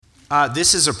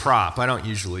This is a prop. I don't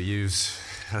usually use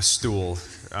a stool.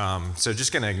 So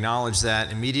just going to acknowledge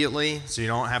that immediately so you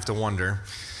don't have to wonder.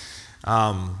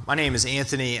 My name is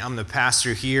Anthony. I'm the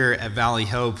pastor here at Valley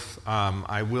Hope.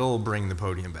 I will bring the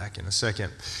podium back in a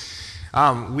second.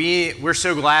 We're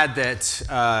so glad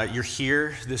that you're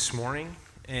here this morning.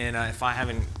 And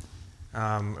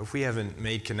if we haven't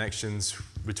made connections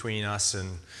between us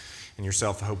and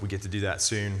yourself, I hope we get to do that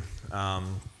soon.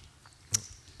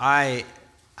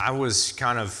 I was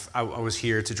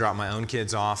here to drop my own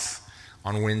kids off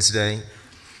on Wednesday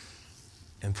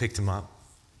and picked them up,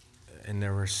 and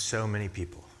there were so many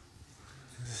people,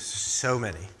 so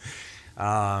many.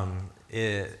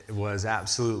 It was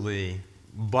absolutely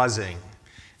buzzing,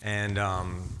 and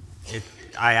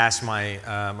I asked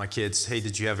my kids, "Hey,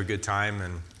 did you have a good time?"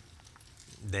 And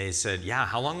they said, "Yeah."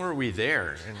 "How long were we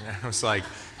there?" And I was like,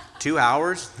 2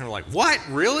 hours. And they're like, "What?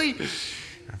 Really?"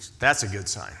 That's a good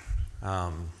sign.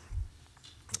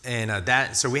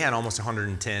 So we had almost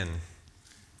 110.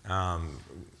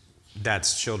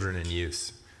 That's children and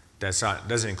youth.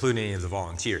 Doesn't include any of the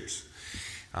volunteers.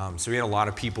 So we had a lot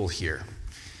of people here,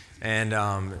 and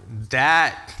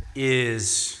that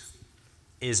is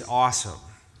awesome.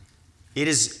 It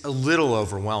is a little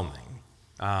overwhelming,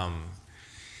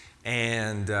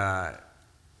 and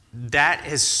that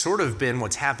has sort of been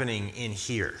what's happening in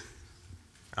here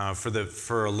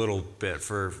for a little bit,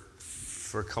 for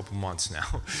a couple months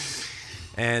now.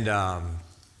 And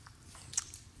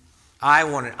I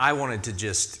wanted to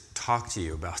just talk to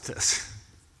you about this,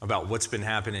 about what's been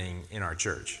happening in our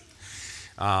church.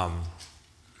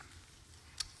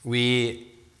 We,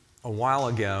 a while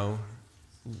ago,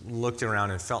 looked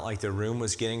around and felt like the room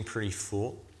was getting pretty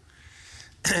full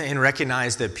and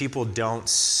recognized that people don't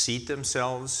seat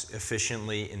themselves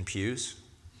efficiently in pews,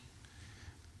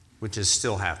 which is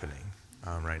still happening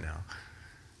right now.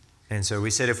 And so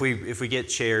we said if we get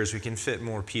chairs, we can fit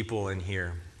more people in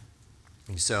here.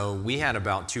 And so we had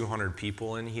about 200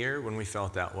 people in here when we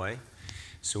felt that way.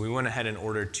 So we went ahead and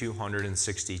ordered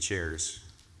 260 chairs,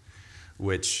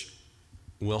 which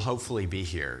will hopefully be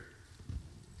here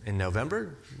in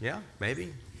November. Yeah,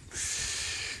 maybe.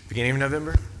 Beginning of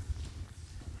November.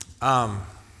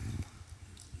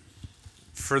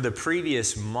 For the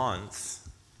previous month,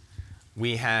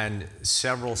 we had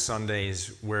several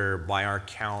Sundays where, by our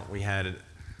count, we had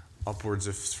upwards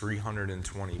of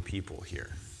 320 people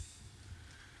here.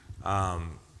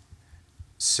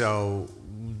 So,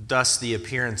 thus the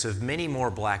appearance of many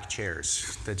more black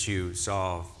chairs that you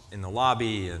saw in the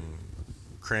lobby and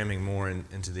cramming more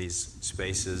into these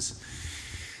spaces.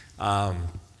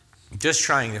 Just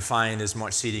trying to find as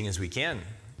much seating as we can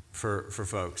for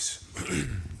folks.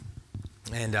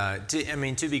 And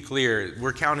to be clear,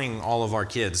 we're counting all of our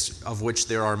kids, of which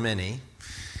there are many.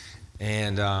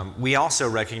 And we also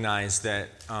recognize that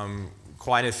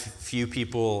quite a few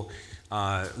people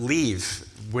leave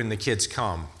when the kids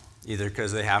come, either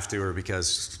because they have to or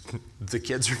because the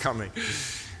kids are coming.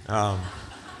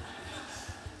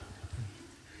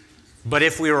 But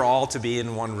if we were all to be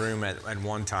in one room at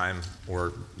one time, or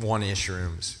one-ish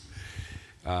rooms,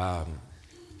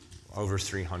 over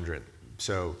 300.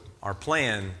 So our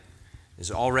plan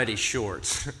is already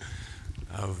short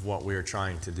of what we're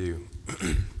trying to do.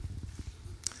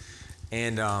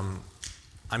 And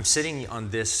I'm sitting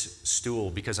on this stool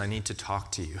because I need to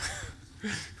talk to you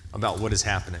about what is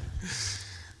happening.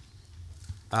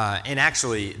 And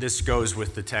actually, this goes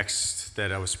with the text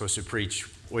that I was supposed to preach,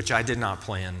 which I did not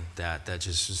plan that. That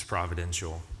just is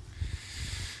providential.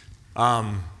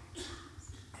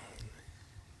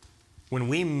 When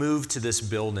we moved to this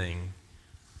building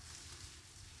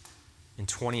in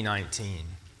 2019,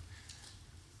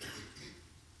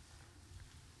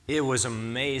 it was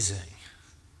amazing.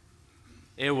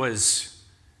 It was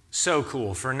so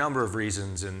cool for a number of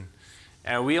reasons, and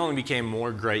we only became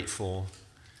more grateful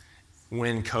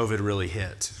when COVID really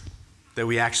hit, that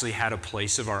we actually had a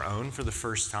place of our own for the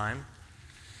first time.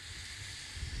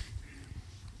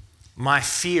 My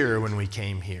fear when we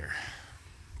came here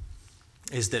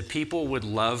is that people would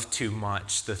love too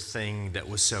much the thing that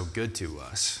was so good to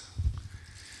us.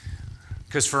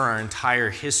 Because for our entire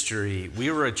history,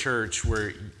 we were a church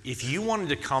where if you wanted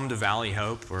to come to Valley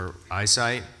Hope or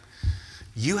Eyesight,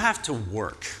 you have to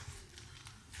work.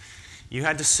 You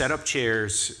had to set up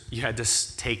chairs, you had to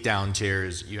take down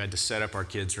chairs, you had to set up our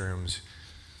kids' rooms.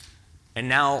 And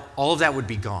now all of that would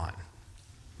be gone.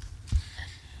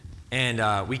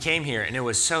 And we came here and it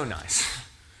was so nice.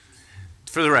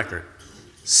 For the record,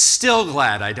 still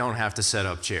glad I don't have to set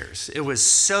up chairs. It was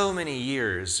so many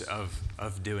years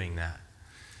of doing that.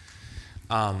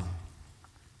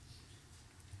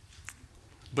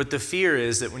 But the fear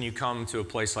is that when you come to a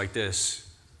place like this,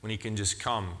 when you can just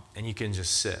come and you can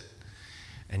just sit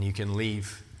and you can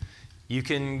leave, you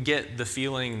can get the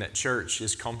feeling that church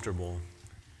is comfortable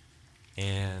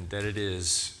and that it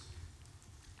is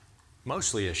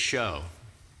mostly a show,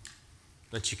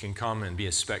 that you can come and be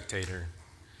a spectator.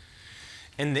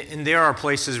 And there are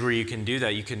places where you can do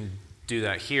that. You can do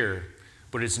that here,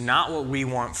 but it's not what we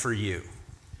want for you.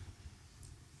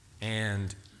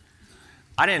 And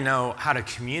I didn't know how to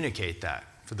communicate that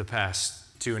for the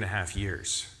past 2.5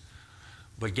 years.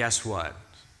 But guess what?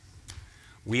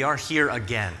 We are here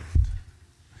again.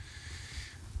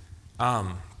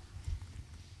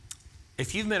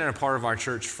 If you've been in a part of our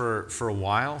church for a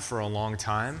while, for a long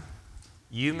time,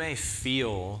 you may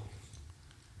feel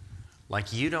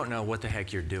like you don't know what the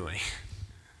heck you're doing.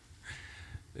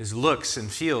 It looks and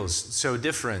feels so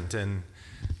different, and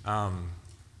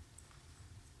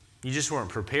you just weren't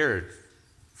prepared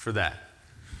for that.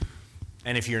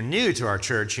 And if you're new to our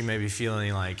church, you may be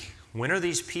feeling like, when are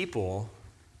these people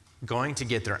going to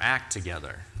get their act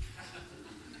together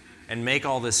and make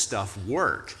all this stuff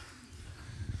work?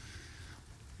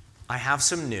 I have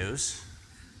some news.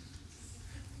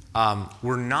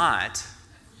 We're not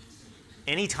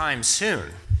anytime soon.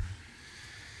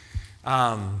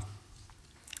 I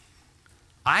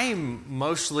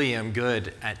mostly am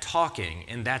good at talking,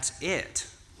 and that's it.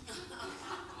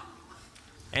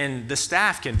 And the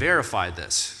staff can verify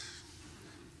this.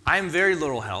 I am very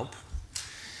little help.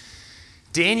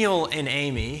 Daniel and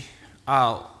Amy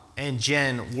and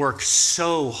Jen work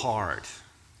so hard.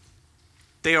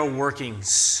 They are working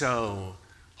so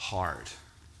hard.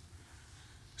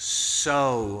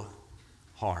 So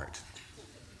hard.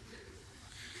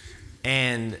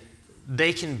 And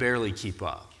they can barely keep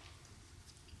up.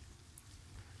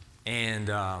 And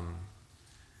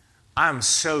I'm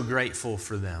so grateful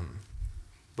for them.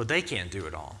 But they can't do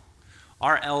it all.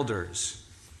 Our elders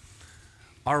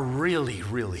are really,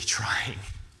 really trying.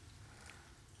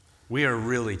 We are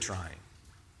really trying,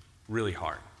 really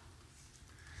hard.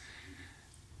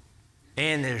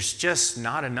 And there's just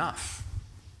not enough.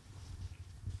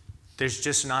 There's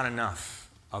just not enough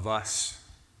of us.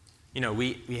 You know,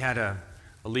 we had a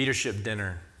leadership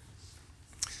dinner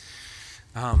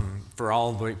for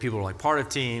all the people who are like part of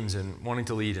teams and wanting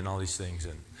to lead and all these things.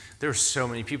 And there were so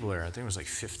many people there. I think it was like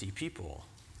 50 people.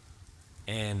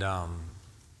 And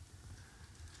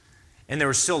there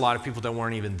were still a lot of people that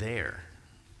weren't even there.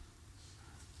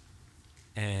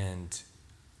 And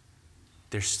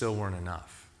there still weren't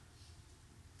enough.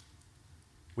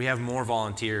 We have more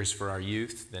volunteers for our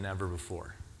youth than ever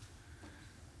before.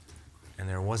 And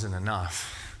there wasn't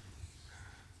enough.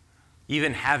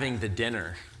 Even having the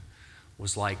dinner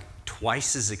was like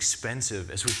twice as expensive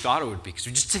as we thought it would be, because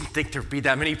we just didn't think there'd be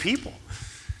that many people.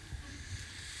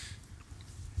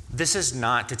 This is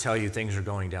not to tell you things are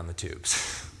going down the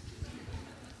tubes.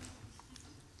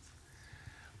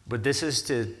 But this is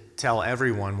to tell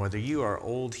everyone, whether you are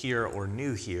old here or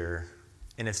new here,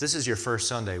 and if this is your first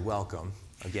Sunday, welcome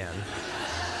again.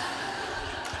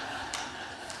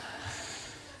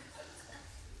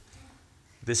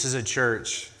 This is a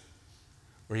church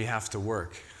where you have to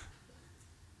work.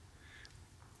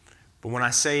 But when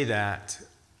I say that,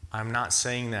 I'm not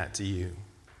saying that to you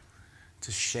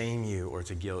to shame you or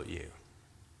to guilt you,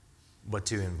 but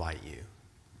to invite you.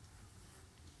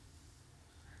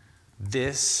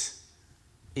 This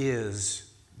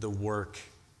is the work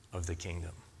of the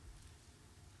kingdom.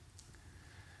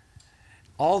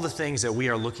 All the things that we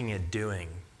are looking at doing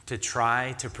to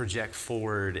try to project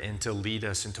forward and to lead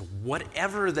us into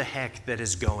whatever the heck that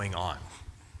is going on.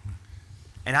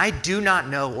 And I do not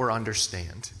know or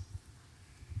understand.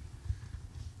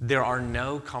 There are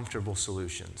no comfortable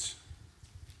solutions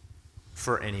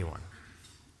for anyone.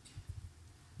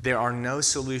 There are no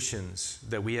solutions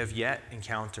that we have yet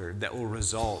encountered that will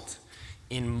result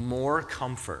in more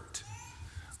comfort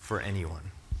for anyone.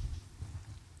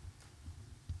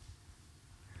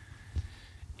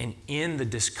 And in the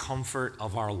discomfort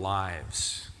of our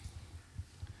lives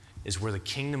is where the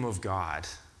kingdom of God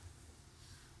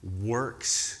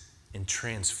works and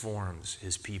transforms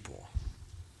his people.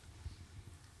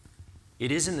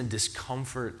 It is in the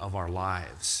discomfort of our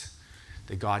lives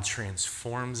that God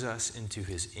transforms us into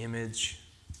his image,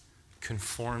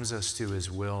 conforms us to his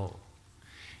will,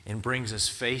 and brings us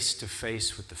face to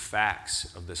face with the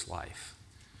facts of this life.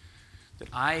 That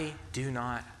I do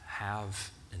not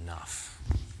have enough.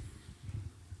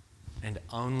 And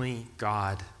only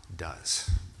God does.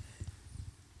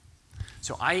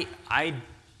 So I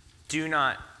do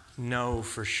not know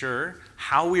for sure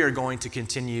how we are going to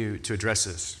continue to address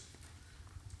this.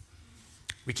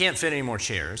 We can't fit any more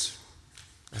chairs.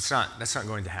 That's not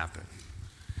going to happen.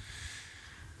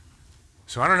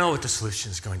 So I don't know what the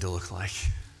solution is going to look like.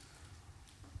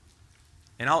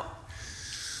 And I'll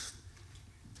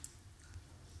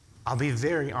be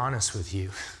very honest with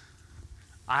you.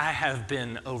 I have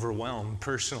been overwhelmed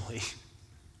personally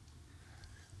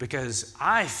because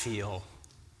I feel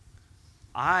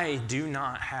I do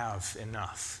not have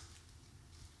enough.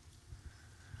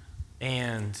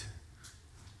 And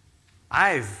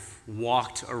I've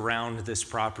walked around this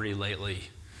property lately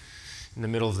in the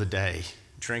middle of the day,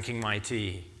 drinking my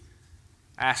tea,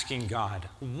 asking God,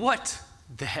 what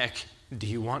the heck do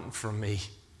you want from me?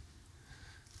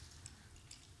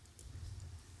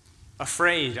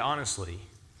 Afraid, honestly,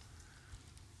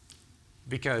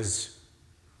 because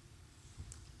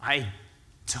I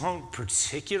don't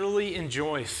particularly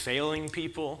enjoy failing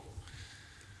people,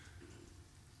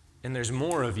 and there's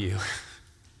more of you.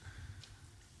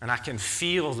 And I can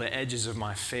feel the edges of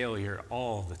my failure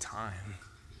all the time.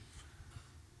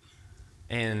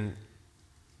 And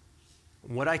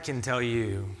what I can tell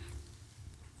you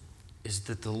is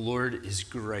that the Lord is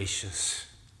gracious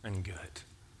and good.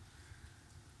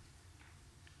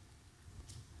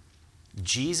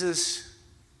 Jesus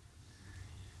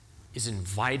is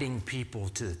inviting people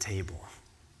to the table.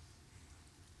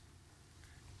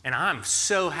 And I'm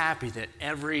so happy that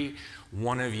every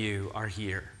one of you are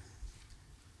here.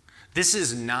 This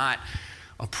is not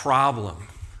a problem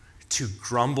to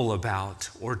grumble about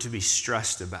or to be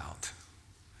stressed about.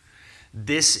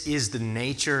 This is the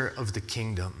nature of the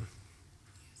kingdom.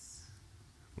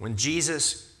 When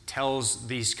Jesus tells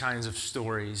these kinds of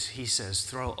stories, he says,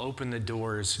 throw open the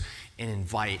doors and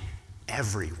invite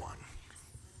everyone.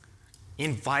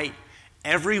 Invite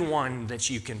everyone that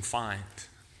you can find.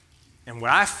 And what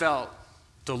I felt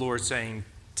the Lord saying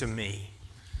to me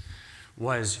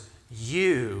was,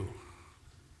 you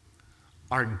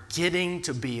are getting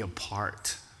to be a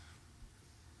part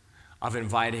of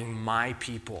inviting my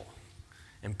people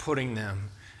and putting them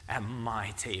at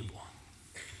my table.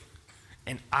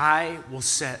 And I will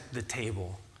set the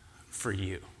table for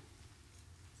you.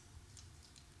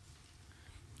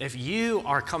 If you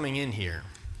are coming in here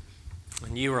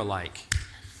and you are like,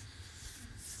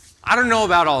 I don't know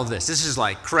about all this. This is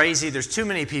like crazy. There's too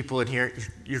many people in here.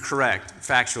 You're correct,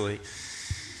 factually.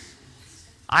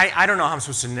 I don't know how I'm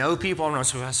supposed to know people. I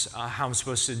don't know how I'm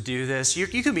supposed to do this. You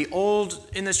could be old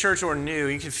in this church or new.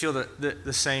 You can feel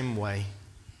the same way.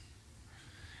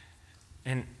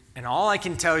 And all I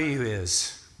can tell you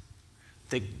is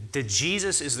that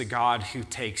Jesus is the God who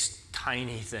takes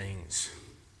tiny things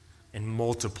and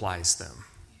multiplies them.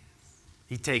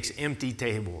 He takes empty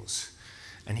tables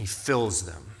and he fills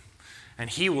them. And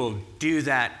he will do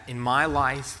that in my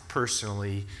life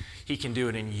personally. He can do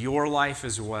it in your life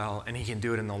as well, and he can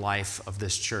do it in the life of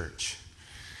this church.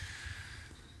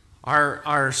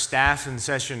 Our staff in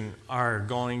session are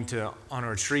going on a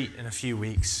retreat in a few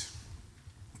weeks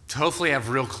to hopefully have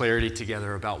real clarity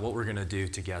together about what we're going to do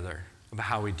together, about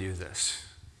how we do this.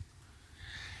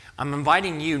 I'm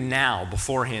inviting you now,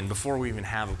 beforehand, before we even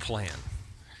have a plan,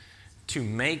 to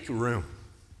make room.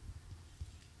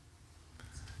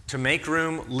 To make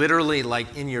room, literally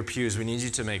like in your pews, we need you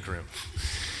to make room.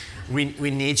 We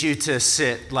need you to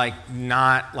sit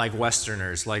not like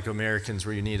Westerners, like Americans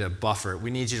where you need a buffer.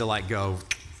 We need you to go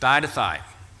thigh to thigh.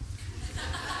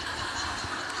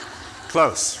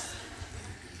 Close.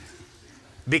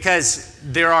 Because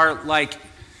there are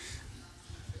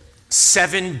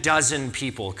 7 dozen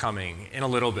people coming in a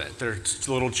little bit. They're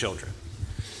little children.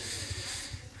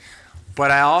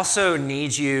 But I also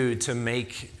need you to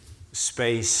make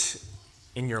space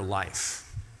in your life.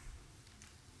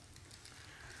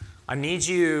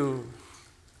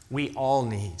 We all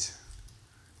need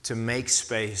to make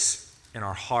space in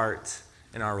our heart,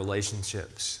 in our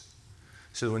relationships,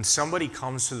 so that when somebody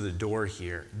comes to the door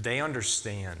here, they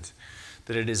understand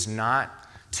that it is not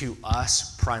to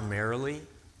us primarily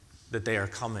that they are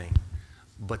coming,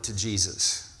 but to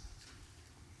Jesus.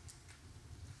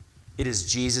 It is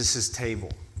Jesus'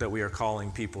 table that we are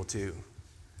calling people to.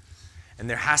 And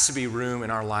there has to be room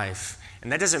in our life.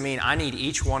 And that doesn't mean I need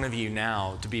each one of you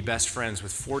now to be best friends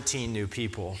with 14 new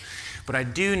people, but I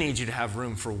do need you to have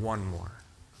room for one more.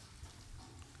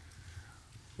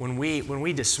 When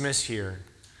we dismiss here,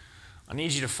 I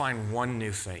need you to find one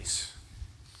new face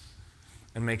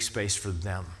and make space for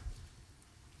them.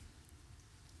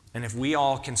 And if we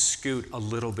all can scoot a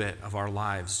little bit of our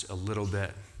lives, a little bit,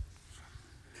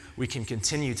 we can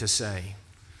continue to say,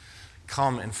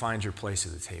 come and find your place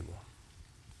at the table.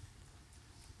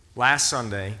 Last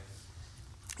Sunday,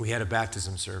 we had a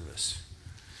baptism service.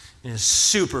 It was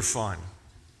super fun.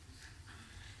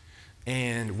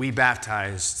 And we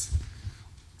baptized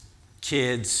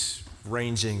kids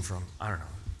ranging from,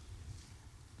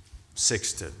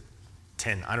 6 to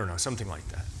 10, something like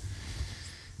that.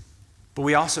 But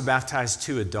we also baptized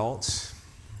 2 adults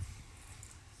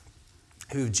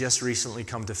who've just recently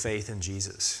come to faith in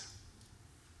Jesus.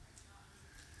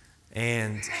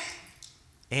 And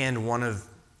one of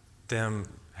them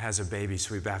has a baby,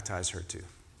 so we baptized her too.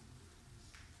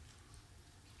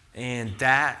 And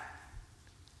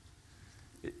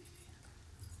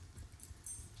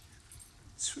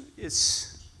it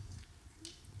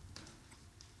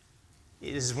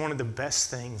is one of the best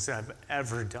things that I've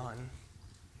ever done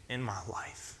in my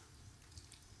life.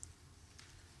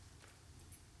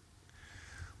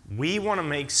 We want to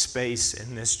make space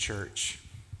in this church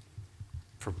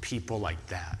for people like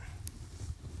that.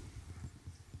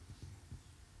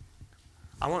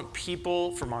 I want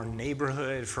people from our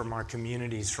neighborhood, from our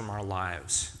communities, from our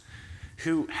lives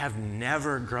who have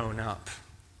never grown up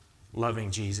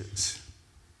loving Jesus,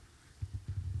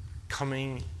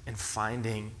 coming and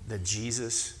finding that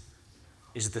Jesus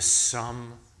is the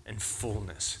sum and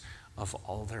fullness of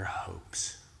all their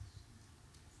hopes.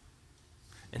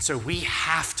 And so we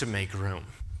have to make room.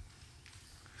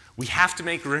 We have to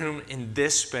make room in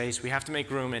this space. We have to make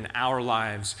room in our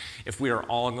lives if we are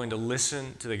all going to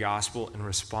listen to the gospel and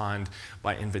respond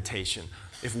by invitation.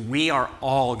 If we are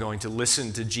all going to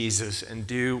listen to Jesus and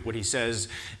do what he says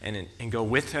and go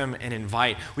with him and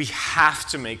invite, we have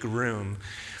to make room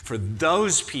for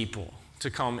those people to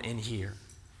come in here.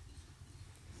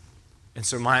 And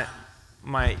so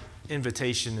my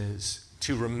invitation is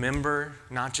to remember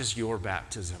not just your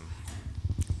baptism,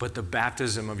 but the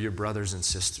baptism of your brothers and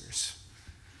sisters.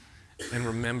 And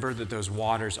remember that those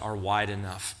waters are wide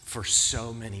enough for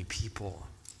so many people.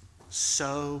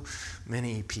 So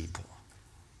many people.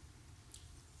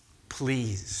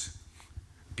 Please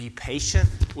be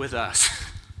patient with us,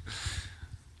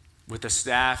 with the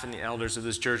staff and the elders of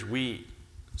this church. We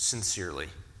sincerely,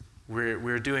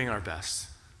 we're doing our best.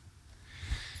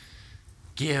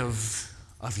 Give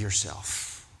of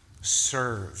yourself.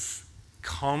 Serve.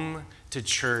 Come to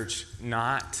church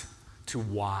not to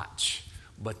watch,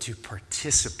 but to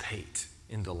participate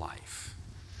in the life.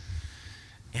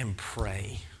 And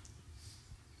pray.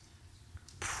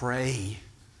 Pray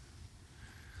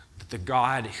that the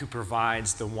God who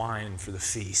provides the wine for the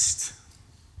feast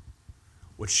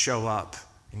would show up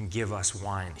and give us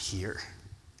wine here,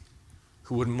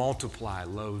 who would multiply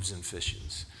loaves and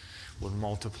fishes, would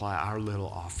multiply our little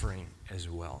offering as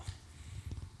well.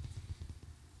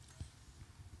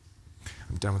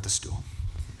 I'm done with the stool.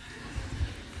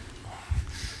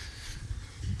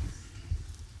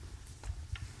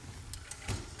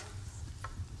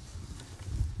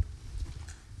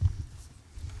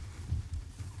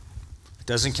 It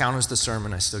doesn't count as the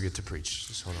sermon. I still get to preach.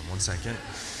 Just hold on one second.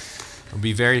 I'll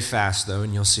be very fast, though,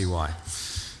 and you'll see why.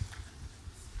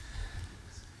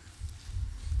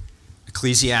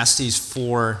 Ecclesiastes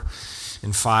 4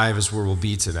 and 5 is where we'll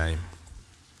be today.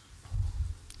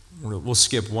 We'll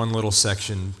skip one little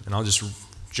section, and I'll just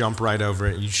jump right over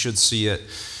it. You should see it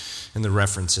in the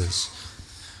references.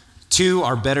 2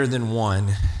 are better than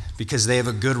 1 because they have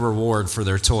a good reward for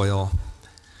their toil.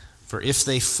 For if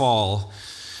they fall,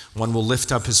 one will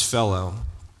lift up his fellow.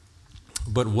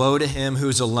 But woe to him who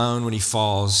is alone when he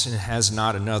falls and has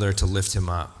not another to lift him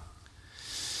up.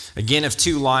 Again, if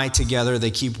 2 lie together,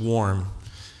 they keep warm.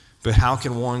 But how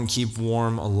can one keep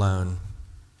warm alone?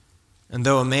 And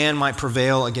though a man might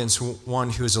prevail against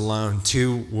one who is alone,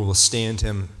 2 will withstand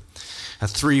him. A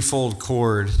threefold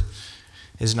cord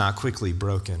is not quickly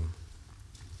broken.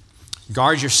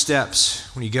 Guard your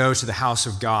steps when you go to the house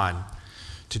of God.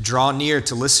 To draw near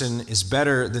to listen is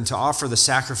better than to offer the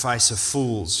sacrifice of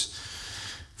fools,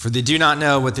 for they do not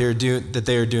know that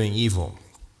they are doing evil.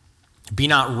 Be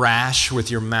not rash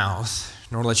with your mouth,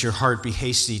 nor let your heart be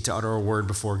hasty to utter a word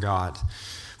before God.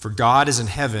 For God is in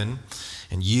heaven,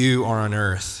 and you are on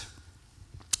earth.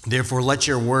 Therefore let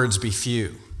your words be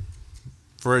few.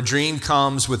 For a dream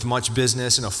comes with much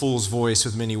business, and a fool's voice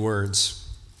with many words.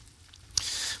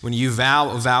 When you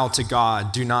vow a vow to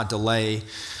God, do not delay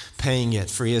paying it,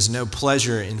 for he has no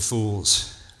pleasure in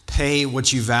fools. Pay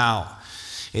what you vow.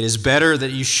 It is better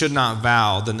that you should not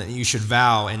vow than that you should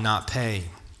vow and not pay.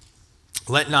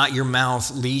 Let not your mouth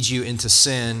lead you into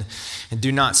sin, and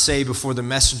do not say before the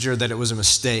messenger that it was a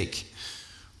mistake.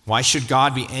 Why should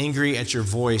God be angry at your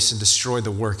voice and destroy the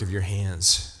work of your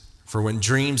hands? For when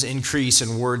dreams increase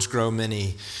and words grow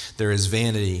many, there is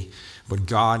vanity, but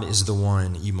God is the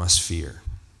one you must fear.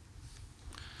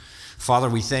 Father,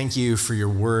 we thank you for your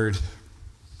word.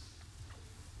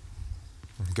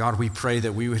 God, we pray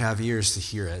that we would have ears to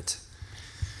hear it.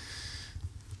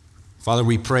 Father,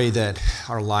 we pray that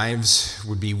our lives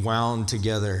would be wound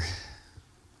together,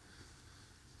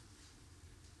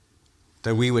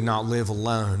 that we would not live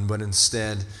alone, but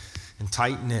instead in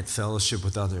tight-knit fellowship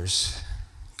with others.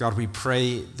 God, we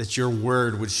pray that your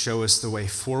word would show us the way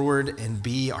forward and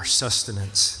be our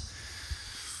sustenance.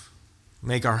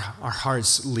 Make our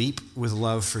hearts leap with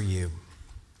love for you.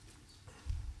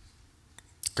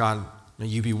 God, may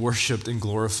you be worshiped and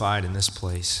glorified in this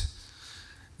place.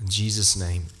 In Jesus'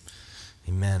 name,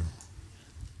 amen.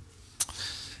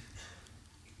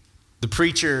 The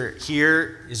preacher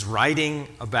here is writing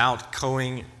about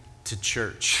going to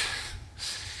church.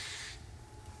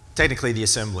 Technically the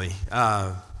assembly.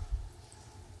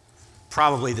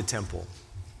 Probably the temple,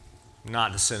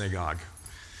 not the synagogue.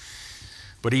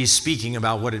 But he's speaking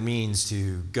about what it means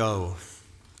to go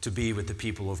to be with the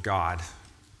people of God.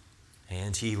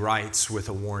 And he writes with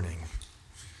a warning.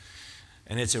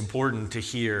 And it's important to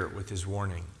hear with his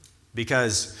warning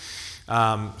because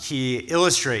he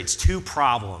illustrates two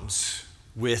problems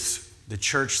with the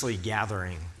churchly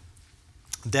gathering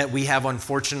that we have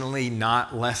unfortunately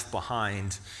not left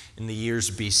behind in the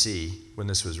years BC when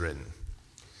this was written.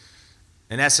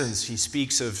 In essence, he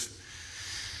speaks of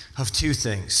two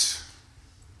things: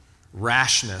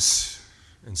 rashness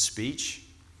in speech,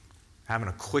 having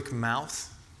a quick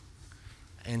mouth,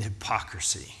 and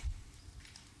hypocrisy.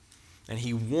 And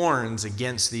he warns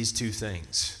against these two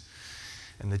things.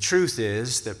 And the truth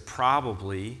is that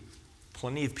probably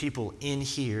plenty of people in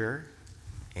here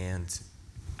and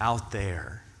out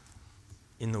there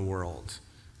in the world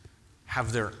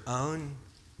have their own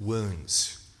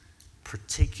wounds,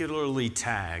 particularly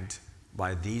tagged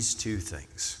by these two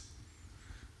things.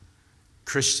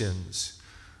 Christians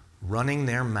running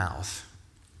their mouth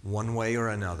one way or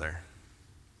another,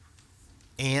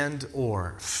 and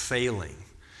or failing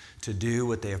to do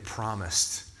what they have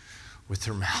promised with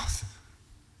their mouth.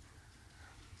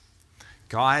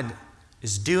 God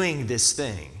is doing this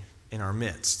thing in our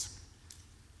midst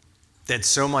that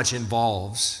so much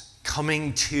involves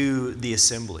coming to the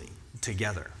assembly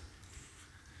together.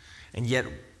 And yet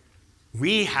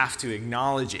we have to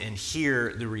acknowledge and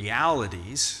hear the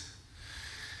realities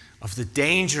of the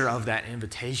danger of that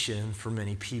invitation for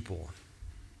many people,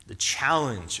 the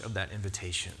challenge of that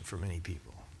invitation for many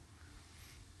people.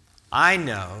 I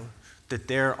know that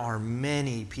there are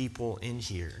many people in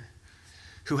here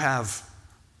who have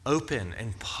open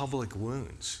and public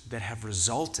wounds that have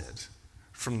resulted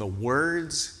from the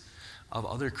words of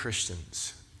other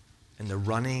Christians and the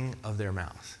running of their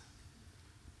mouth,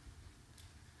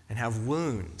 and have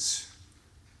wounds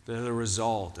that are the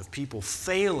result of people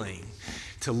failing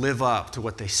to live up to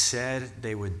what they said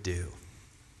they would do.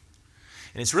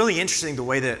 And it's really interesting the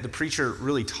way that the preacher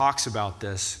really talks about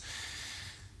this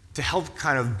to help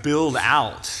kind of build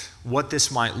out what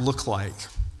this might look like.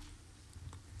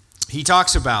 He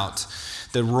talks about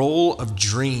the role of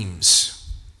dreams.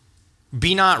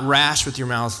 Be not rash with your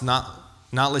mouth, not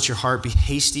let your heart be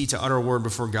hasty to utter a word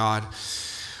before God.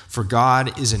 For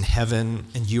God is in heaven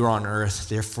and you are on earth,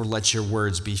 therefore let your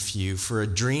words be few. For a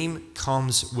dream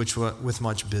comes with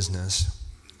much business,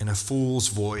 and a fool's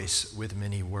voice with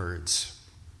many words.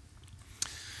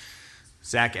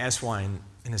 Zach Eswine,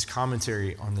 in his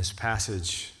commentary on this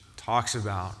passage, talks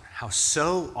about how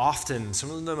so often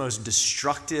some of the most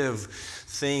destructive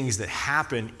things that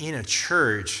happen in a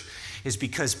church is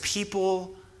because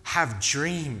people have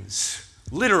dreams,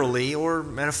 literally or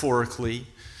metaphorically,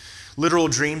 literal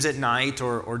dreams at night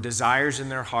or desires in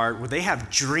their heart, where they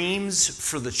have dreams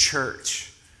for the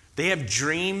church. They have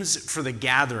dreams for the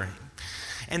gathering.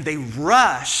 And they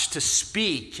rush to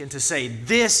speak and to say,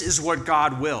 this is what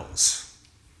God wills.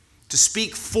 To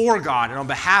speak for God and on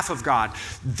behalf of God.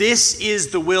 This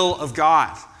is the will of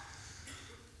God.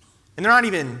 And they're not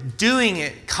even doing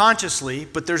it consciously,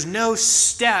 but there's no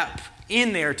step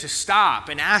in there to stop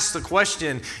and ask the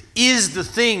question, is the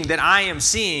thing that I am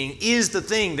seeing, is the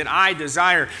thing that I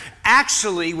desire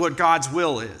actually what God's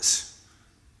will is?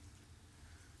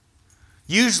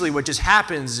 Usually what just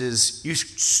happens is you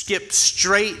skip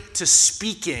straight to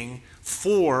speaking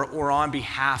for or on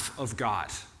behalf of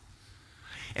God.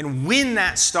 And when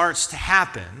that starts to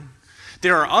happen,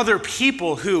 there are other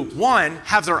people who, one,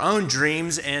 have their own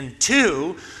dreams, and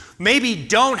two, maybe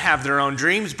don't have their own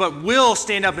dreams, but will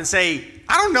stand up and say,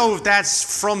 I don't know if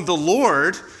that's from the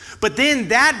Lord. But then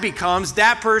that becomes,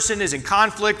 that person is in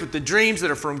conflict with the dreams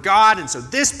that are from God, and so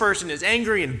this person is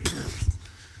angry and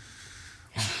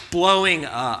blowing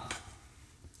up.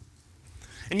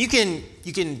 And you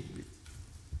can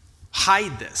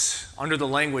hide this under the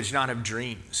language not of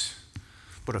dreams,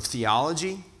 but of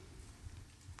theology,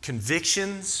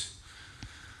 convictions,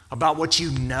 about what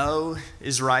you know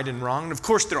is right and wrong. And of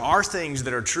course, there are things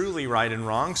that are truly right and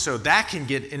wrong, so that can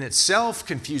get in itself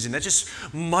confusing. That just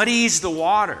muddies the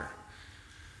water.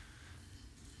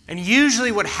 And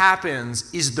usually what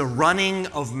happens is the running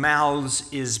of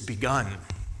mouths is begun.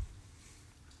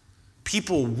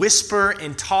 People whisper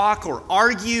and talk or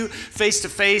argue face to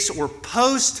face or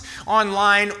post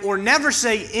online or never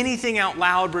say anything out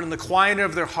loud, but in the quiet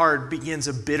of their heart begins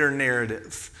a bitter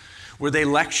narrative where they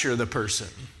lecture the person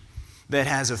that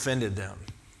has offended them.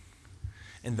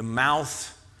 And the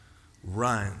mouth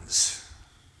runs.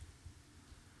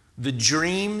 The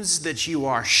dreams that you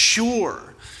are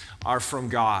sure are from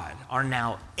God are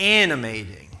now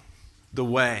animating the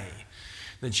way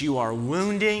that you are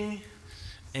wounding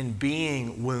and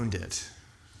being wounded.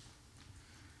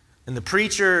 And the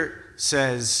preacher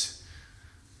says,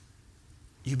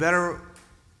 you better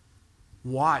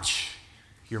watch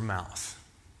your mouth.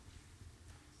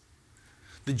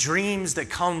 The dreams that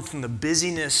come from the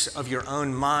busyness of your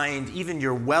own mind, even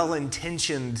your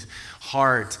well-intentioned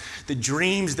heart, the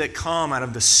dreams that come out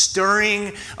of the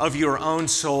stirring of your own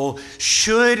soul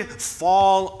should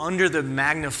fall under the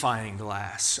magnifying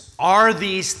glass. Are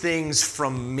these things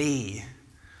from me,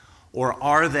 or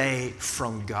are they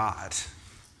from God?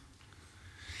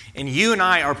 And you and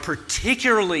I are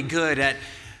particularly good at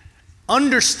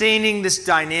understanding this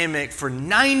dynamic for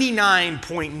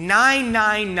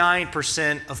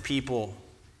 99.999% of people.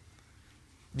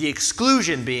 The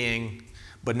exclusion being,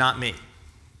 but not me.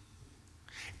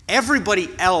 Everybody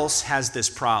else has this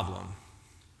problem.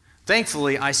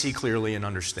 Thankfully, I see clearly and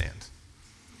understand.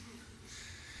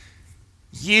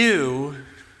 You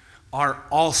are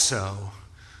also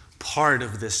part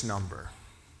of this number.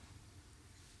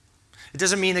 It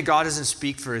doesn't mean that God doesn't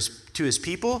speak to his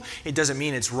people. It doesn't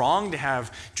mean it's wrong to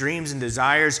have dreams and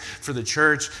desires for the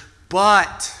church.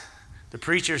 But the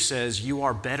preacher says you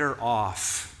are better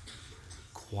off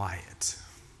quiet.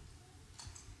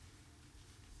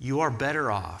 You are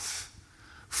better off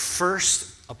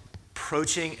first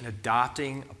approaching and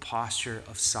adopting a posture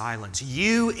of silence.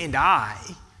 You and I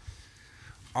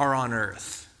are on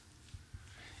earth,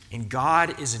 and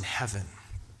God is in heaven.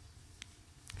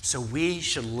 So we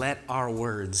should let our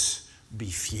words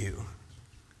be few.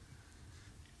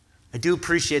 I do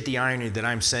appreciate the irony that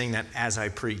I'm saying that as I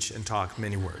preach and talk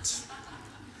many words.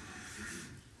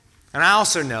 And I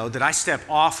also know that I step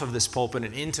off of this pulpit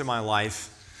and into my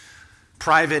life,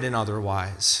 private and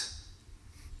otherwise.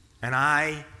 And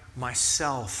I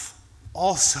myself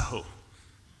also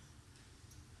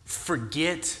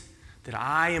forget that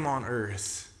I am on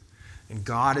earth and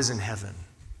God is in heaven.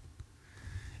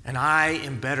 And I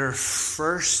am better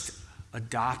first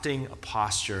adopting a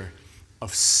posture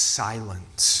of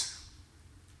silence.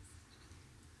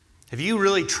 Have you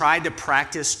really tried to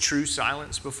practice true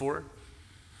silence before?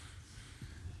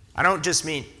 I don't just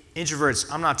mean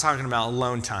introverts. I'm not talking about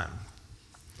alone time,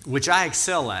 which I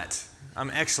excel at.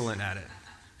 I'm excellent at it.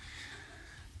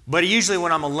 But usually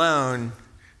when I'm alone,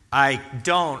 I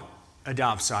don't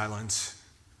adopt silence.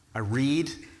 I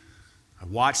read, I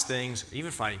watch things, even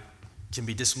if I can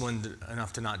be disciplined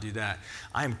enough to not do that.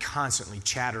 I am constantly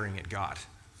chattering at God.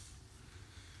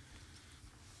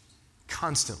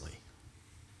 Constantly.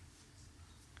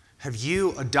 Have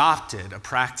you adopted a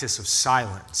practice of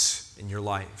silence in your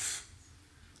life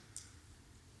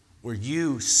where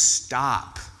you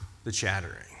stop the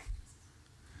chattering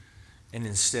and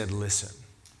instead listen?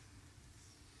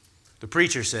 The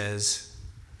preacher says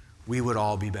we would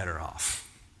all be better off.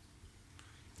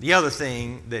 The other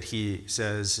thing that he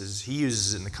says is he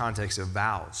uses it in the context of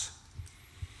vows.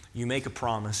 You make a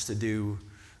promise to do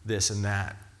this and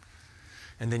that,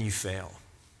 and then you fail.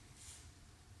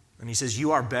 And he says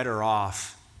you are better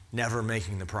off never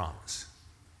making the promise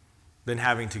than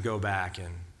having to go back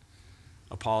and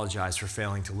apologize for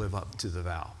failing to live up to the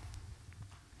vow.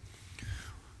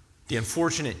 The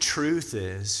unfortunate truth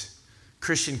is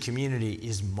Christian community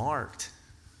is marked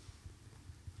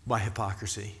by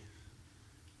hypocrisy.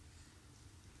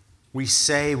 We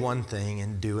say one thing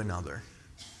and do another.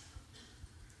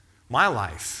 My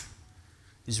life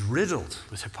is riddled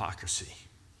with hypocrisy.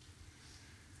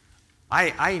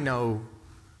 I know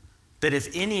that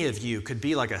if any of you could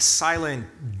be like a silent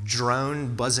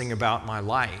drone buzzing about my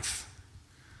life,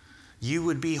 you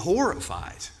would be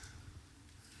horrified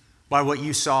by what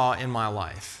you saw in my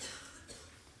life.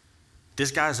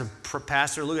 This guy's a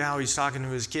pastor. Look at how he's talking to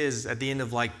his kids at the end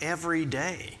of like every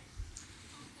day.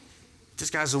 This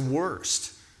guy's the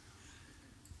worst.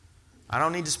 I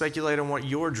don't need to speculate on what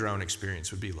your drone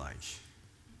experience would be like.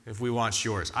 if we watched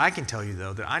yours. I can tell you,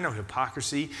 though, that I know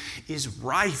hypocrisy is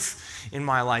rife in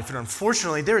my life. And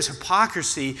unfortunately, there is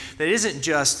hypocrisy that isn't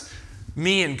just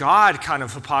me and God kind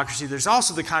of hypocrisy. There's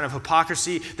also the kind of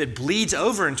hypocrisy that bleeds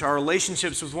over into our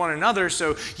relationships with one another.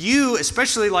 So you,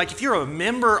 especially like if you're a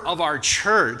member of our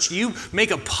church, you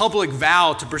make a public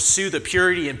vow to pursue the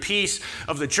purity and peace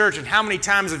of the church. And how many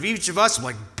times have each of us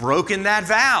broken that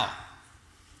vow?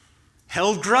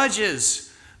 Held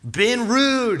grudges, been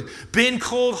rude, been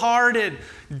cold-hearted,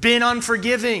 been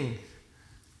unforgiving.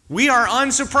 We are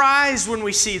unsurprised when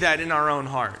we see that in our own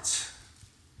hearts.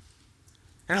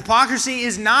 And hypocrisy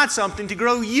is not something to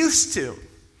grow used to.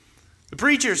 The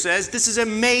preacher says this is a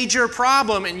major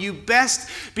problem, and you best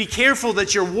be careful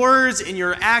that your words and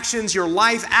your actions, your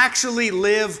life actually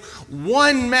live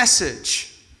one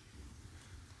message.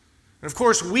 And of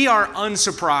course, we are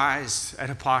unsurprised at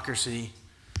hypocrisy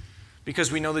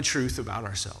because we know the truth about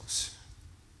ourselves.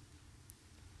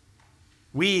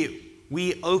 We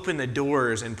open the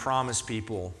doors and promise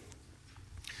people,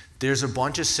 there's a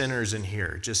bunch of sinners in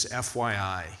here, just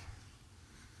FYI.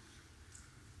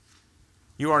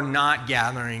 You are not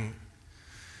gathering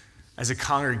as a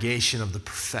congregation of the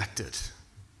perfected,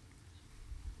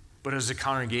 but as a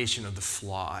congregation of the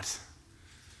flawed.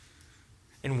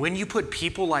 And when you put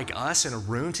people like us in a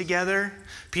room together,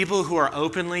 people who are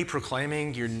openly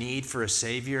proclaiming your need for a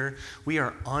Savior, we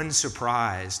are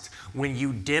unsurprised when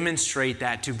you demonstrate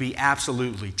that to be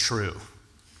absolutely true.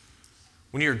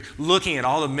 When you're looking at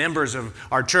all the members of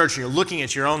our church and you're looking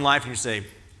at your own life and you say,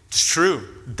 it's true,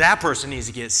 that person needs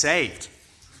to get saved.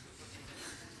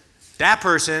 That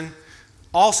person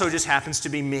also just happens to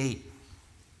be me.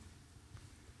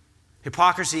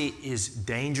 Hypocrisy is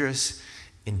dangerous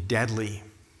and deadly.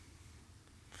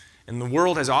 And the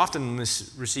world has often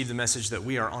received the message that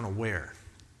we are unaware,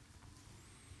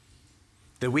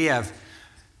 that we have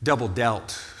double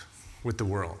dealt with the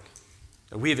world,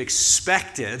 that we have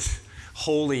expected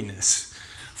holiness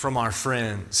from our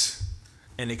friends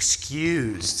and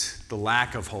excused the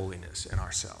lack of holiness in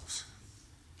ourselves.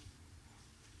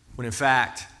 When in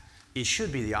fact, it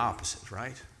should be the opposite,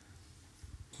 right?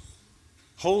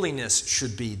 Holiness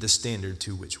should be the standard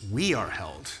to which we are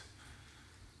held.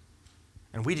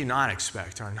 And we do not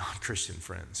expect our non-Christian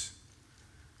friends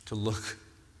to look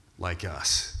like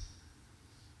us.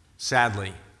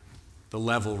 Sadly, the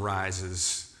level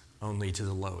rises only to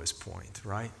the lowest point,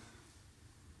 right?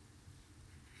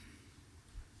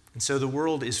 And so the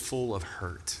world is full of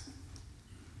hurt.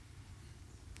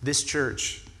 This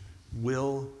church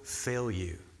will fail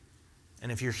you.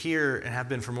 And if you're here and have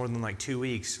been for more than 2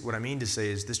 weeks, what I mean to say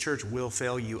is this church will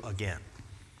fail you again.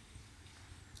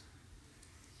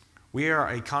 We are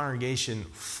a congregation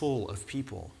full of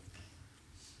people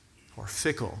who are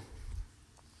fickle,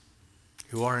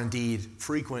 who are indeed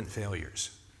frequent failures.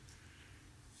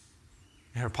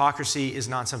 And hypocrisy is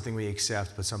not something we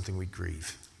accept, but something we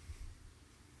grieve.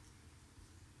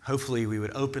 Hopefully, we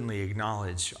would openly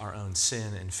acknowledge our own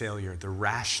sin and failure, the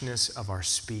rashness of our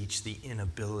speech, the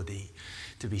inability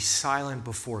to be silent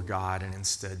before God and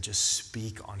instead just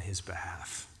speak on His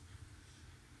behalf.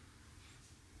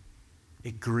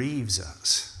 It grieves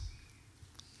us.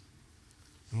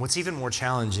 And what's even more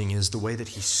challenging is the way that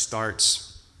he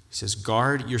starts. He says,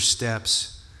 guard your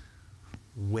steps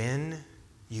when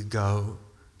you go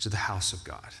to the house of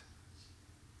God.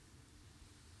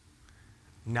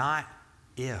 Not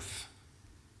if,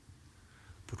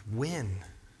 but when.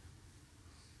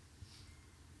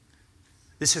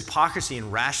 This hypocrisy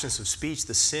and rashness of speech,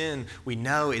 the sin we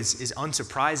know is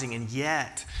unsurprising, and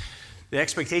yet the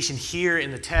expectation here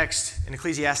in the text in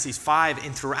Ecclesiastes 5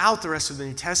 and throughout the rest of the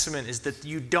New Testament is that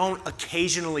you don't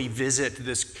occasionally visit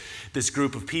this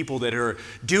group of people that are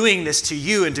doing this to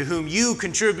you and to whom you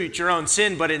contribute your own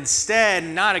sin, but instead,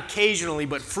 not occasionally,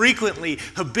 but frequently,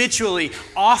 habitually,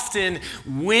 often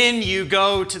when you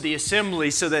go to the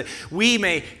assembly so that we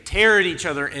may tear at each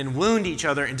other and wound each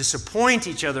other and disappoint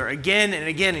each other again and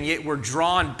again, and yet we're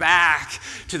drawn back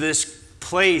to this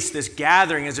place, this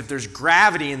gathering, as if there's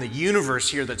gravity in the universe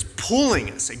here that's pulling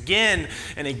us again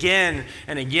and again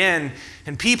and again.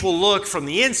 And people look from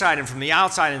the inside and from the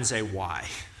outside and say, why?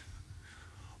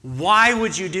 Why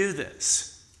would you do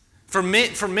this? For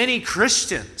many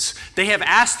Christians, they have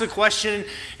asked the question,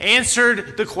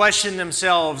 answered the question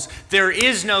themselves. There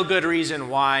is no good reason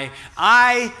why.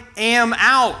 I am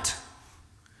out.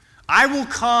 I will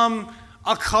come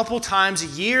a couple times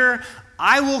a year.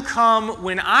 I will come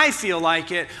when I feel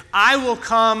like it. I will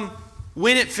come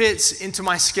when it fits into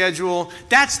my schedule.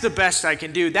 That's the best I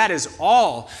can do. That is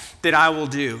all that I will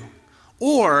do.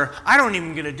 Or, I don't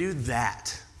even going to do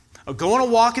that. I'll go on a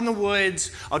walk in the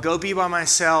woods. I'll go be by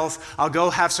myself. I'll go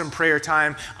have some prayer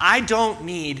time. I don't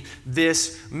need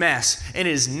this mess. And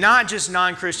it is not just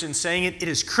non-Christians saying it. It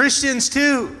is Christians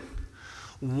too.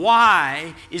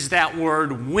 Why is that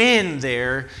word when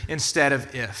there instead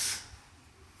of if?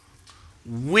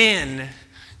 When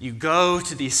you go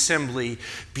to the assembly,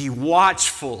 be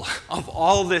watchful of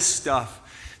all this stuff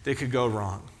that could go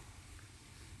wrong.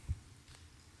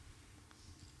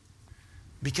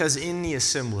 Because in the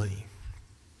assembly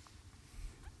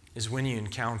is when you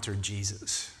encounter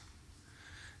Jesus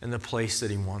and the place that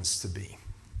he wants to be.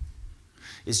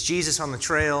 Is Jesus on the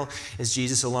trail? Is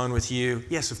Jesus alone with you?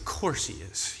 Yes, of course he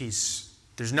is.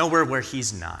 There's nowhere where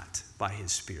he's not by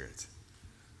his Spirit.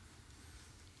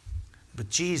 But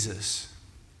Jesus,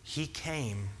 he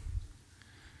came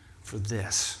for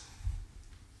this.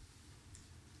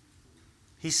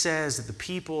 He says that the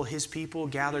people, his people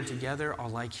gathered together, are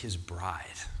like his bride.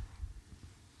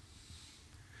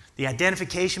 The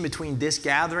identification between this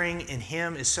gathering and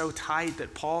him is so tight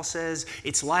that Paul says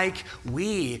it's like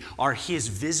we are his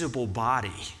visible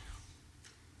body.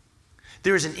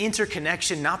 There is an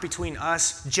interconnection not between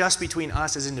us, just between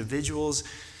us as individuals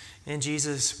and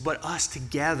Jesus, but us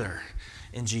together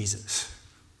in Jesus.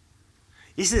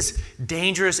 Is this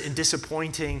dangerous and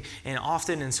disappointing and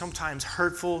often and sometimes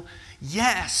hurtful?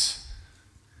 Yes.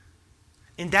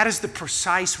 And that is the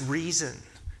precise reason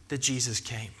that Jesus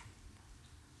came.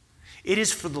 It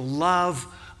is for the love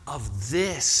of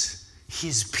this,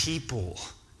 his people,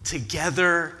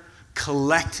 together,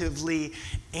 collectively,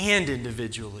 and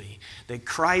individually, that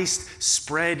Christ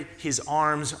spread his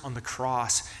arms on the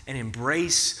cross and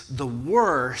embraced the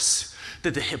worst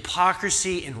that the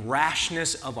hypocrisy and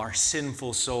rashness of our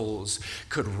sinful souls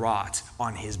could wrought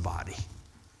on his body.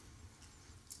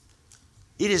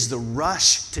 It is the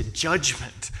rush to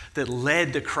judgment that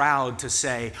led the crowd to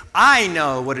say, I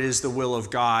know what is the will of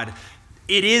God.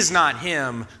 It is not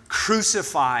him.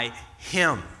 Crucify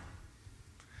him.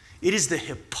 It is the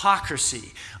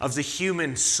hypocrisy of the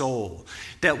human soul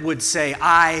that would say,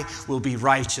 I will be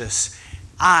righteous.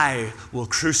 I will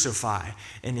crucify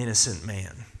an innocent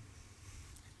man.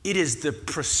 It is the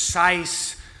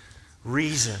precise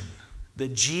reason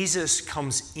that Jesus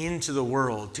comes into the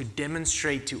world to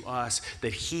demonstrate to us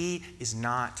that he is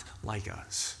not like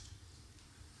us.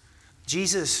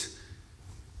 Jesus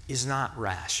is not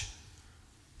rash.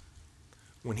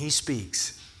 When he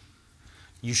speaks,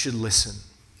 you should listen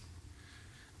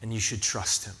and you should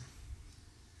trust him.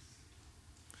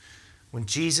 When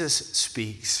Jesus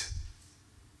speaks,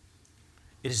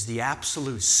 it is the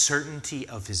absolute certainty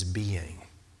of his being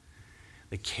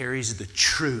that carries the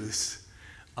truth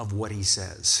of what he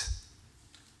says.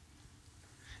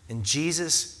 And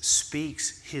Jesus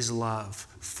speaks his love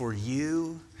for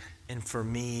you and for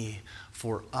me,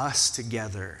 for us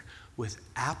together, with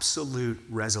absolute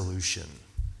resolution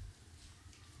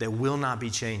that will not be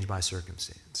changed by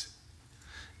circumstance.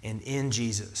 And in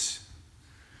Jesus,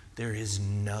 there is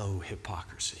no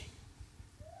hypocrisy.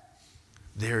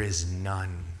 There is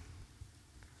none.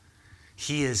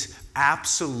 He is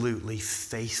absolutely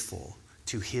faithful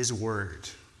to his word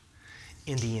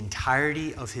in the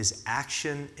entirety of his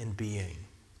action and being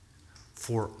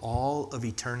for all of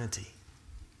eternity.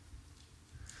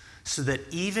 So that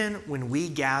even when we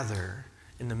gather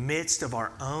in the midst of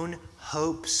our own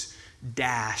hopes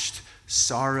dashed,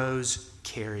 sorrows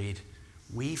carried,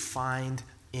 we find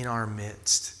in our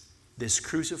midst this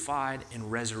crucified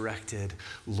and resurrected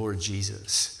Lord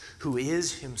Jesus, who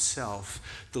is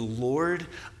himself the Lord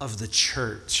of the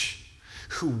church,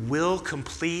 who will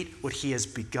complete what he has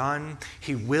begun.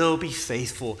 He will be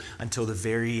faithful until the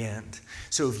very end.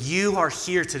 So if you are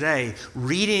here today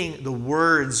reading the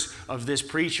words of this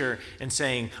preacher and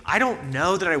saying, I don't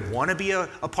know that I want to be a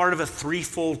part of a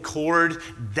threefold cord,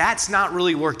 that's not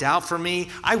really worked out for me.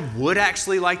 I would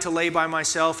actually like to lay by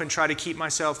myself and try to keep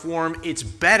myself warm. It's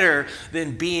better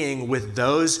than being with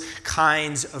those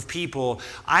kinds of people.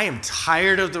 I am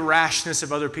tired of the rashness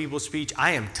of other people's speech.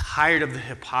 I am tired of the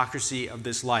hypocrisy of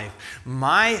this life.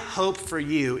 My hope for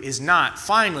you is not,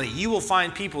 finally, you will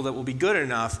find people that will be good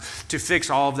enough to fix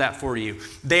all of that for you.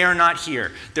 They are not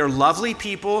here. They're lovely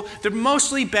people. They're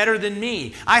mostly better than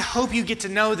me. I hope you get to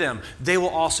know them. They will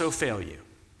also fail you.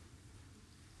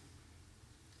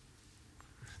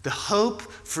 The hope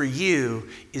for you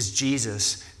is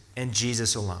Jesus and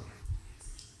Jesus alone.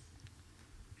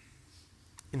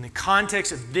 In the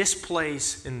context of this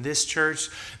place, in this church,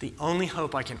 the only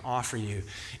hope I can offer you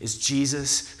is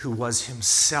Jesus, who was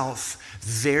himself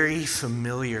very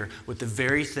familiar with the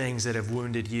very things that have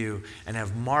wounded you and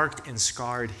have marked and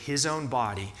scarred his own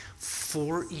body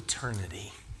for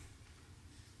eternity,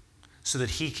 so that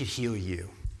he could heal you.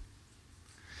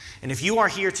 And if you are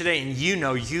here today and you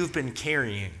know you've been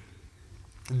carrying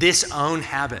this own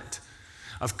habit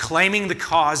of claiming the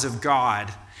cause of God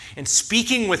and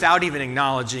speaking without even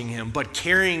acknowledging him, but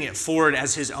carrying it forward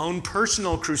as his own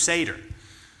personal crusader,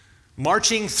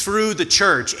 marching through the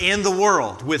church and the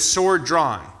world with sword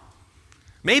drawn,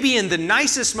 maybe in the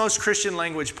nicest, most Christian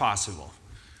language possible,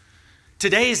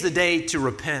 today is the day to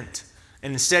repent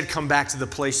and instead come back to the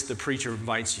place the preacher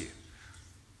invites you.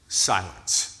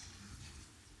 Silence.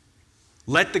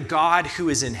 Let the God who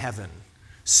is in heaven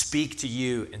speak to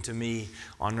you and to me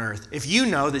on earth. If you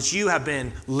know that you have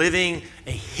been living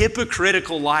a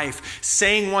hypocritical life,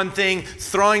 saying one thing,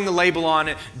 throwing the label on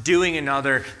it, doing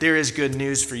another, there is good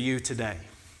news for you today.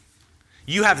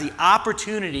 You have the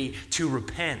opportunity to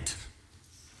repent.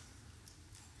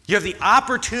 You have the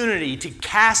opportunity to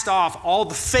cast off all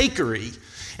the fakery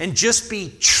and just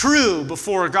be true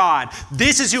before God.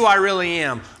 This is who I really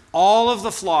am. All of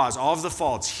the flaws, all of the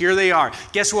faults, here they are.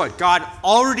 Guess what? God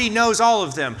already knows all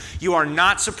of them. You are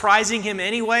not surprising him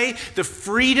anyway. The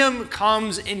freedom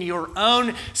comes in your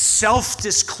own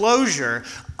self-disclosure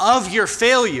of your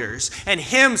failures and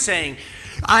him saying,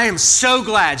 I am so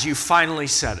glad you finally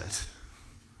said it.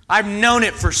 I've known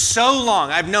it for so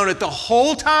long. I've known it the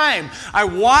whole time. I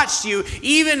watched you,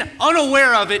 even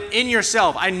unaware of it in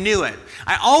yourself. I knew it.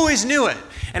 I always knew it.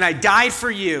 And I died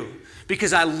for you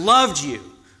because I loved you.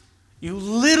 You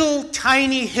little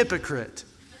tiny hypocrite.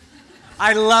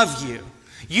 I love you.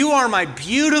 You are my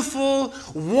beautiful,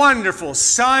 wonderful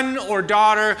son or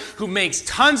daughter who makes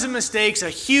tons of mistakes,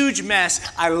 a huge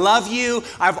mess. I love you.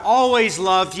 I've always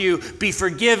loved you. Be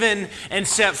forgiven and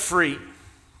set free.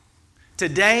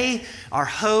 Today, our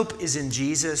hope is in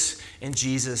Jesus and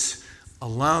Jesus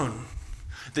alone.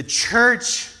 The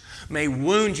church may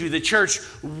wound you. The church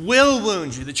will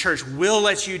wound you. The church will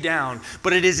let you down.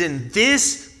 But it is in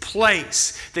this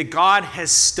place that God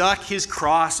has stuck his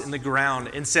cross in the ground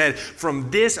and said,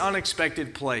 from this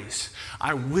unexpected place,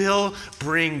 I will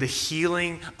bring the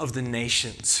healing of the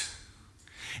nations.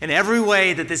 In every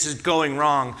way that this is going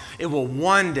wrong, it will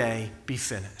one day be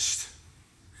finished.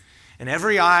 And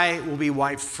every eye will be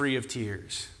wiped free of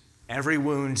tears, every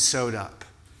wound sewed up,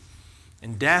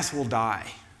 and death will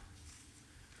die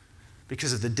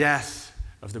because of the death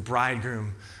of the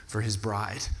bridegroom for his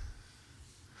bride.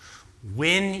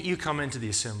 When you come into the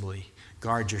assembly,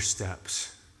 guard your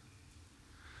steps.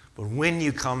 But when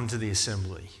you come to the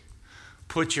assembly,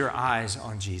 put your eyes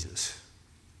on Jesus.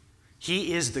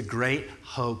 He is the great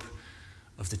hope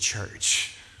of the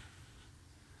church.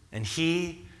 And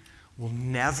he will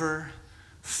never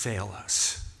fail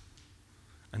us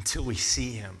until we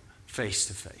see him face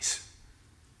to face.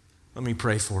 Let me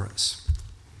pray for us.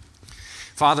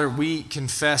 Father, we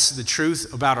confess the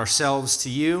truth about ourselves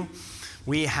to you.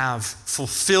 We have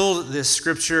fulfilled this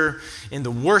scripture in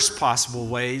the worst possible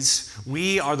ways.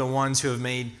 We are the ones who have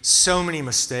made so many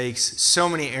mistakes, so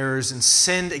many errors, and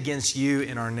sinned against you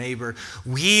and our neighbor.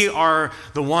 We are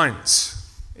the ones.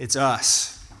 It's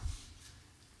us.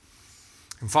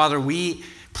 And Father, we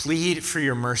plead for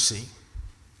your mercy.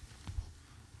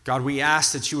 God, we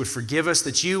ask that you would forgive us,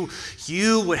 that you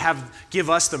would give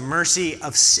us the mercy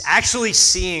of actually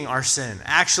seeing our sin,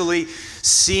 actually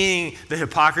seeing the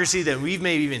hypocrisy that we've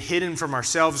maybe even hidden from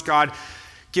ourselves. God,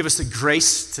 give us the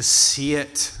grace to see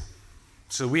it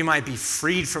so we might be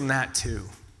freed from that too.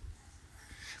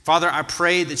 Father, I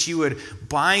pray that you would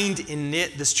bind and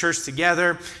knit this church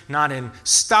together, not in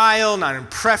style, not in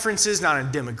preferences, not in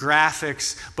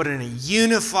demographics, but in a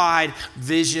unified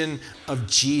vision of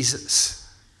Jesus.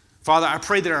 Father, I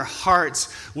pray that our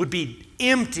hearts would be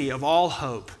empty of all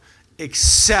hope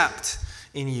except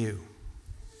in you.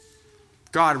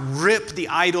 God, rip the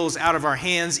idols out of our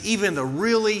hands, even the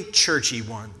really churchy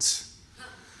ones.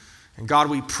 And God,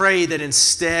 we pray that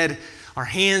instead our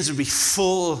hands would be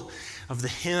full of the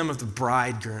hymn of the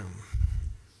bridegroom.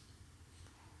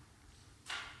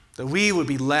 That we would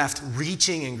be left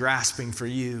reaching and grasping for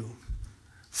you,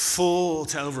 full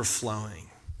to overflowing.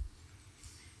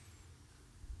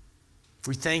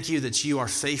 We thank you that you are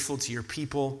faithful to your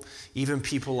people, even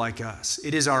people like us.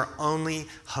 It is our only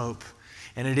hope,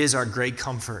 and it is our great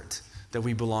comfort that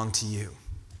we belong to you.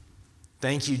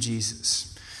 Thank you,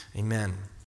 Jesus. Amen.